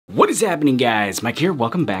What is happening, guys? Mike here,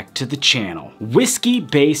 welcome back to the channel. Whiskey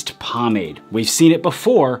based pomade. We've seen it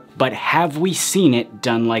before, but have we seen it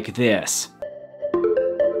done like this?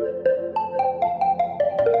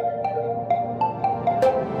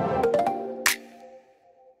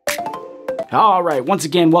 All right, once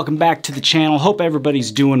again, welcome back to the channel. Hope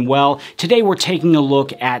everybody's doing well. Today we're taking a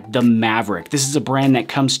look at the Maverick. This is a brand that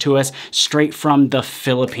comes to us straight from the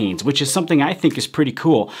Philippines, which is something I think is pretty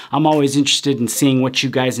cool. I'm always interested in seeing what you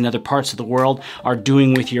guys in other parts of the world are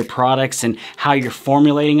doing with your products and how you're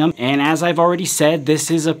formulating them. And as I've already said,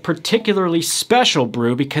 this is a particularly special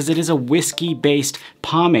brew because it is a whiskey-based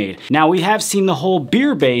pomade. Now, we have seen the whole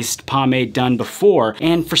beer-based pomade done before,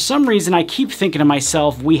 and for some reason I keep thinking to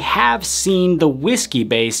myself, we have seen the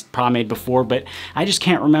whiskey-based pomade before, but I just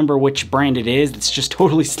can't remember which brand it is. It's just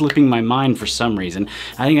totally slipping my mind for some reason.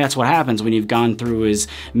 I think that's what happens when you've gone through as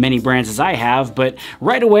many brands as I have, but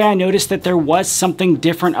right away I noticed that there was something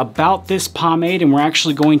different about this pomade, and we're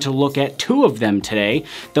actually going to look at two of them today.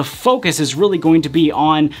 The focus is really going to be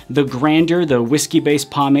on the Grandeur, the whiskey-based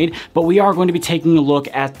pomade, but we are going to be taking a look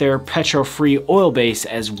at their petrol-free oil base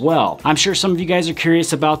as well. I'm sure some of you guys are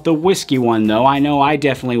curious about the whiskey one though. I know I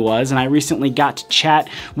definitely was, and I recently got to chat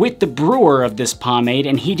with the brewer of this pomade,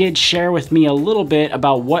 and he did share with me a little bit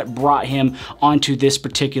about what brought him onto this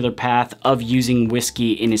particular path of using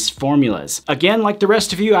whiskey in his formulas. Again, like the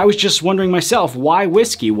rest of you, I was just wondering myself, why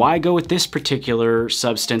whiskey? Why go with this particular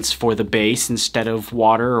substance for the base instead of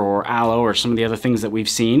water or aloe or some of the other things that we've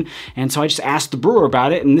seen? And so I just asked the brewer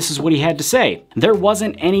about it, and this is what he had to say. There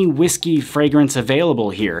wasn't any whiskey fragrance available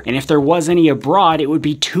here, and if there was any abroad, it would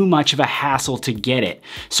be too much of a hassle to get it.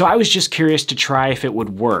 So I was just curious to try if it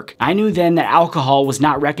would work. I knew then that alcohol was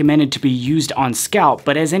not recommended to be used on scalp,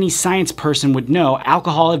 but as any science person would know,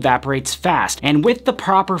 alcohol evaporates fast, and with the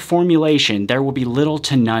proper formulation, there will be little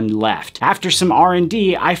to none left. After some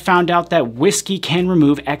R&D, I found out that whiskey can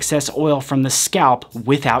remove excess oil from the scalp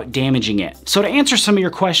without damaging it. So to answer some of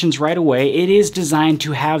your questions right away, it is designed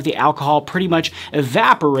to have the alcohol pretty much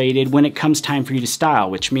evaporated when it comes time for you to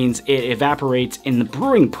style, which means it evaporates in the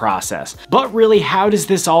brewing process. But really, how does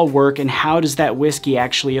this all work, and how does that whiskey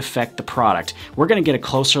actually affect the product? We're gonna get a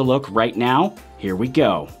closer look right now. Here we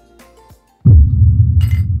go.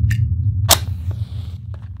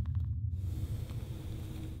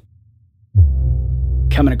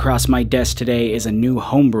 Coming across my desk today is a new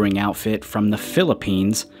homebrewing outfit from the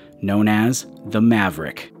Philippines known as the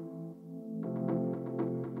Maverick.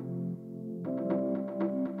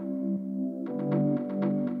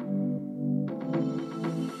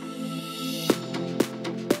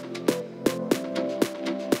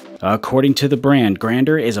 According to the brand,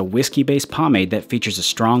 Grandeur is a whiskey-based pomade that features a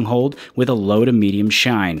stronghold with a low to medium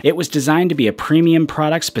shine. It was designed to be a premium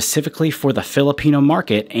product specifically for the Filipino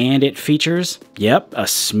market, and it features, yep, a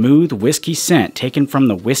smooth whiskey scent taken from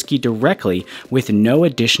the whiskey directly with no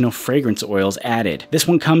additional fragrance oils added. This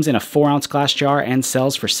one comes in a 4-ounce glass jar and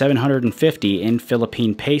sells for 750 in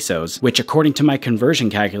Philippine pesos, which according to my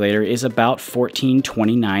conversion calculator is about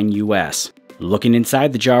 $14.29 US. Looking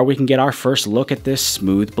inside the jar, we can get our first look at this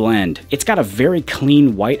smooth blend. It's got a very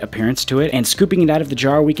clean white appearance to it, and scooping it out of the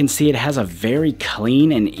jar, we can see it has a very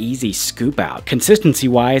clean and easy scoop out.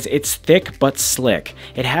 Consistency-wise, it's thick but slick.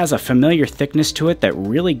 It has a familiar thickness to it that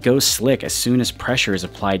really goes slick as soon as pressure is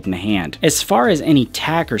applied in the hand. As far as any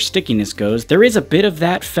tack or stickiness goes, there is a bit of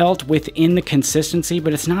that felt within the consistency,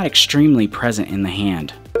 but it's not extremely present in the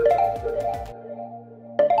hand.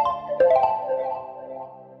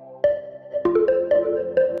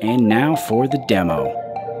 And now for the demo.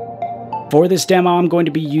 For this demo, I'm going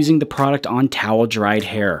to be using the product on towel-dried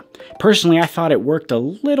hair. Personally, I thought it worked a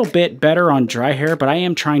little bit better on dry hair, but I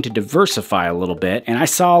am trying to diversify a little bit, and I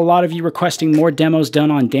saw a lot of you requesting more demos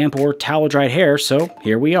done on damp or towel-dried hair, so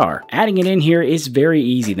here we are. Adding it in here is very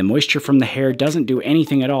easy. The moisture from the hair doesn't do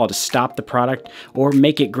anything at all to stop the product or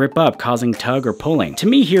make it grip up, causing tug or pulling. To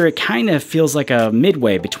me here, it kind of feels like a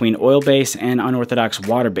midway between oil base and unorthodox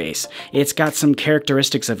water base. It's got some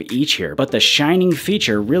characteristics of each here, but the shining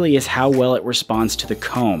feature really is how well it responds to the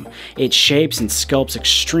comb. It shapes and sculpts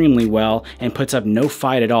extremely well and puts up no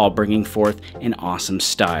fight at all, bringing forth an awesome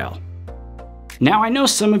style. Now, I know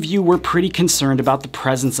some of you were pretty concerned about the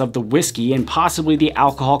presence of the whiskey and possibly the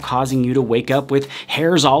alcohol causing you to wake up with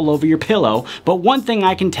hairs all over your pillow, but one thing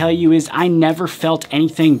I can tell you is I never felt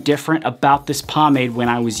anything different about this pomade when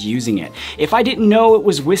I was using it. If I didn't know it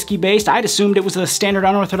was whiskey based, I'd assumed it was a standard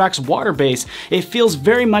unorthodox water base. It feels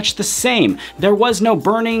very much the same. There was no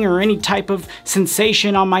burning or any type of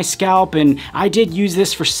sensation on my scalp, and I did use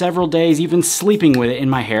this for several days, even sleeping with it in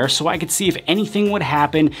my hair, so I could see if anything would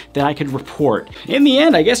happen that I could report. In the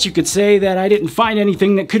end, I guess you could say that I didn't find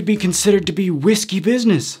anything that could be considered to be whiskey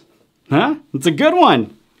business. Huh? It's a good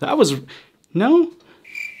one. That was... no?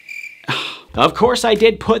 Of course, I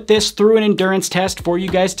did put this through an endurance test for you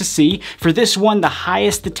guys to see. For this one, the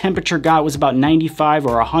highest the temperature got was about 95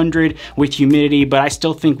 or 100 with humidity, but I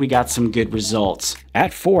still think we got some good results.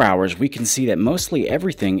 At 4 hours, we can see that mostly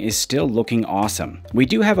everything is still looking awesome. We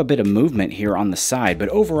do have a bit of movement here on the side, but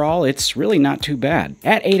overall, it's really not too bad.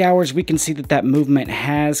 At 8 hours, we can see that that movement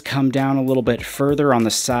has come down a little bit further on the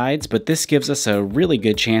sides, but this gives us a really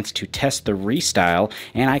good chance to test the restyle,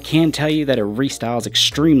 and I can tell you that it restyles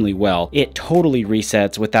extremely well. It totally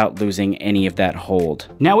resets without losing any of that hold.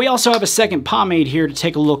 Now, we also have a second pomade here to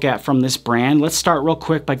take a look at from this brand. Let's start real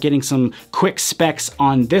quick by getting some quick specs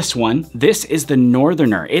on this one. This is the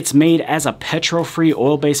Northerner. It's made as a petrol-free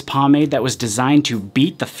oil-based pomade that was designed to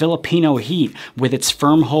beat the Filipino heat with its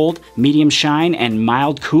firm hold, medium shine, and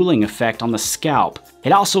mild cooling effect on the scalp.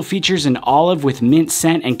 It also features an olive with mint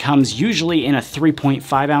scent and comes usually in a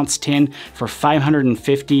 3.5 ounce tin for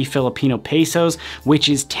 550 Filipino pesos, which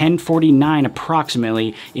is $10.49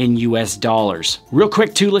 approximately in US dollars. Real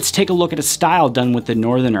quick too, let's take a look at a style done with the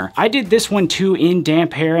Northerner. I did this one too in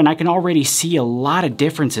damp hair, and I can already see a lot of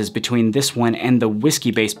differences between this one and the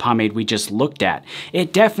whiskey-based pomade we just looked at.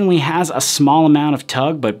 It definitely has a small amount of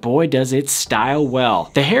tug, but boy does it style well.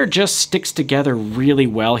 The hair just sticks together really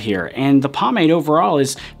well here, and the pomade overall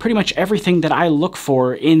is pretty much everything that I look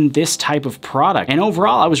for in this type of product. And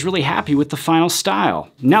overall, I was really happy with the final style.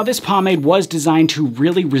 Now, this pomade was designed to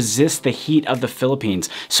really resist the heat of the Philippines,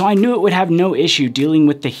 so I knew it would have no issue dealing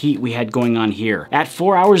with the heat we had going on here. At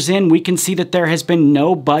 4 hours in, we can see that there has been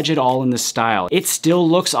no budge at all in the style. It still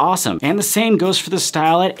looks awesome. And the same goes for the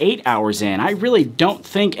style at 8 hours in. I really don't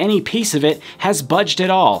think any piece of it has budged at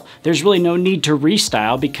all. There's really no need to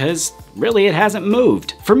restyle because really it hasn't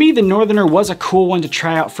moved. For me, the Northerner was a cool one to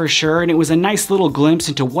try out for sure, and it was a nice little glimpse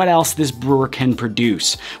into what else this brewer can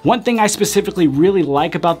produce. One thing I specifically really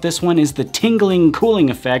like about this one is the tingling cooling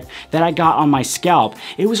effect that I got on my scalp.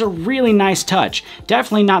 It was a really nice touch.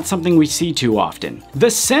 Definitely not something we see too often.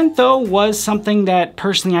 The scent though was something that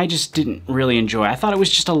personally I just didn't really enjoy. I thought it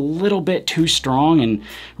was just a little bit too strong, and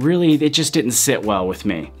really it just didn't sit well with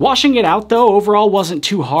me. Washing it out though overall wasn't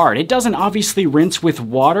too hard. It doesn't obviously rinse with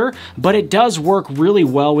water, but it does work really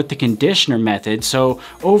well with the conditioner method, so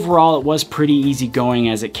overall it was pretty easy going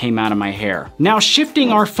as it came out of my hair. Now,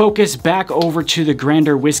 shifting our focus back over to the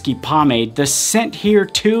Grandeur Whiskey Pomade, the scent here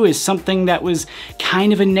too is something that was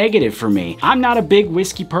kind of a negative for me. I'm not a big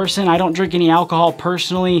whiskey person, I don't drink any alcohol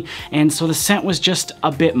personally, and so the scent was just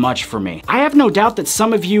a bit much for me. I have no doubt that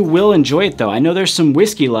some of you will enjoy it though. I know there's some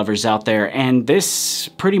whiskey lovers out there, and this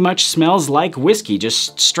pretty much smells like whiskey,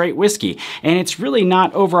 just straight whiskey, and it's really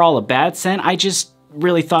not overall a bad scent. I just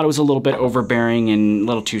really thought it was a little bit overbearing and a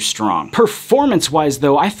little too strong. Performance-wise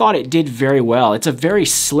though, I thought it did very well. It's a very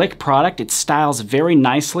slick product, it styles very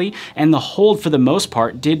nicely, and the hold for the most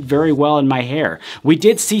part did very well in my hair. We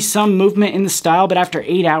did see some movement in the style, but after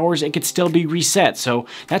 8 hours it could still be reset, so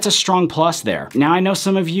that's a strong plus there. Now, I know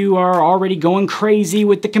some of you are already going crazy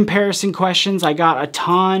with the comparison questions. I got a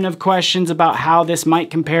ton of questions about how this might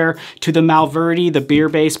compare to the Maverick, the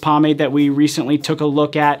beer-based pomade that we recently took a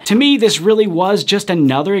look at. To me, this really was just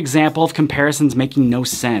another example of comparisons making no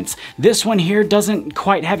sense. This one here doesn't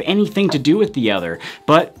quite have anything to do with the other,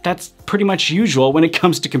 but that's pretty much usual when it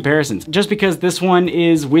comes to comparisons. Just because this one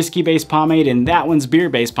is whiskey-based pomade and that one's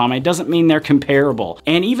beer-based pomade doesn't mean they're comparable.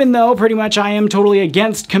 And even though pretty much I am totally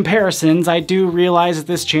against comparisons, I do realize that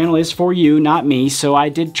this channel is for you, not me, so I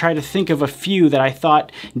did try to think of a few that I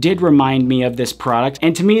thought did remind me of this product.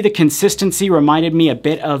 And to me, the consistency reminded me a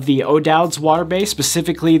bit of the O'Dowd's water-based,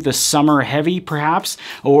 specifically the Summer Heavy perhaps,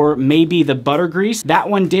 or maybe the Buttergrease. That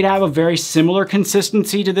one did have a very similar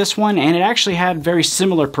consistency to this one, and it actually had very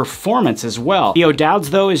similar performance as well. The O'Dowd's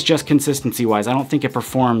though is just consistency wise. I don't think it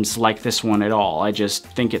performs like this one at all. I just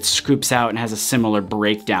think it scoops out and has a similar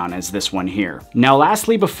breakdown as this one here. Now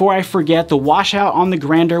lastly, before I forget, the washout on the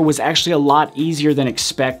Grandeur was actually a lot easier than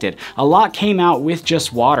expected. A lot came out with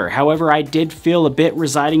just water. However, I did feel a bit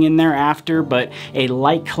residing in there after, but a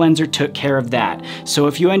light cleanser took care of that. So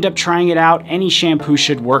if you end up trying it out, any shampoo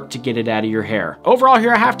should work to get it out of your hair. Overall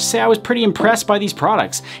here, I have to say I was pretty impressed by these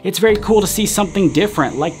products. It's very cool to see something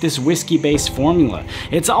different like this whiskey-based formula.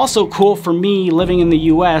 It's also cool for me living in the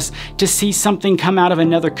US to see something come out of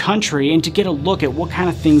another country and to get a look at what kind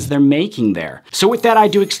of things they're making there. So with that, I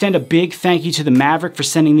do extend a big thank you to the Maverick for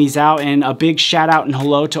sending these out, and a big shout out and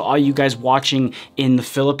hello to all you guys watching in the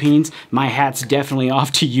Philippines. My hat's definitely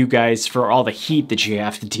off to you guys for all the heat that you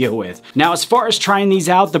have to deal with. Now, as far as trying these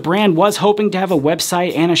out, the brand was hoping to have have a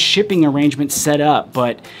website and a shipping arrangement set up,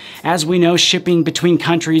 but as we know, shipping between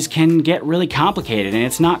countries can get really complicated and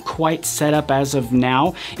it's not quite set up as of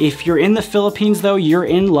now. If you're in the Philippines though, you're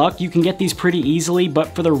in luck. You can get these pretty easily,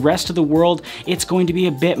 but for the rest of the world, it's going to be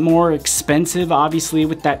a bit more expensive, obviously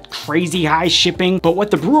with that crazy high shipping. But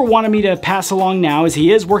what the brewer wanted me to pass along now is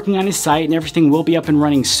he is working on his site and everything will be up and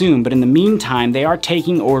running soon. But in the meantime, they are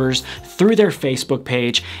taking orders through their Facebook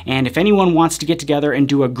page. And if anyone wants to get together and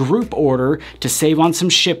do a group order to save on some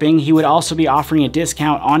shipping, he would also be offering a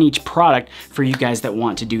discount on each product for you guys that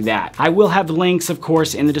want to do that. I will have links, of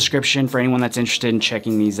course, in the description for anyone that's interested in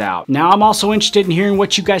checking these out. Now, I'm also interested in hearing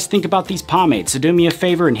what you guys think about these pomades. So do me a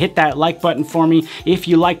favor and hit that like button for me if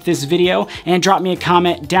you liked this video, and drop me a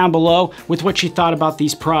comment down below with what you thought about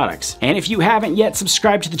these products. And if you haven't yet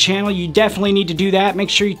subscribed to the channel, you definitely need to do that. Make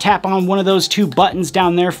sure you tap on one of those two buttons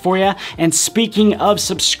down there for you. And speaking of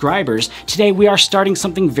subscribers, today we are starting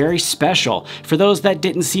something very special. For those that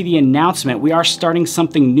didn't see the announcement, we are starting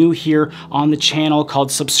something new here on the channel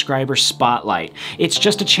called Subscriber Spotlight. It's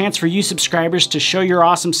just a chance for you subscribers to show your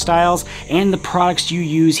awesome styles and the products you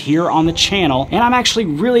use here on the channel. And I'm actually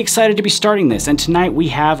really excited to be starting this, and tonight we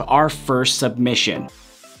have our first submission.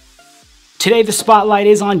 Today the spotlight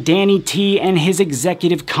is on Danny T and his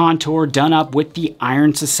executive contour done up with the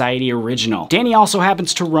Iron Society original. Danny also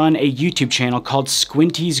happens to run a YouTube channel called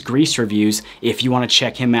Squinty's Grease Reviews if you want to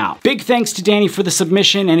check him out. Big thanks to Danny for the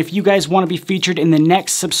submission, and if you guys want to be featured in the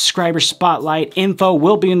next subscriber spotlight, info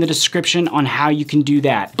will be in the description on how you can do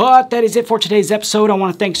that. But that is it for today's episode. I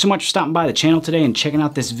want to thank so much for stopping by the channel today and checking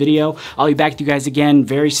out this video. I'll be back with you guys again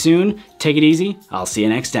very soon. Take it easy. I'll see you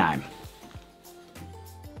next time.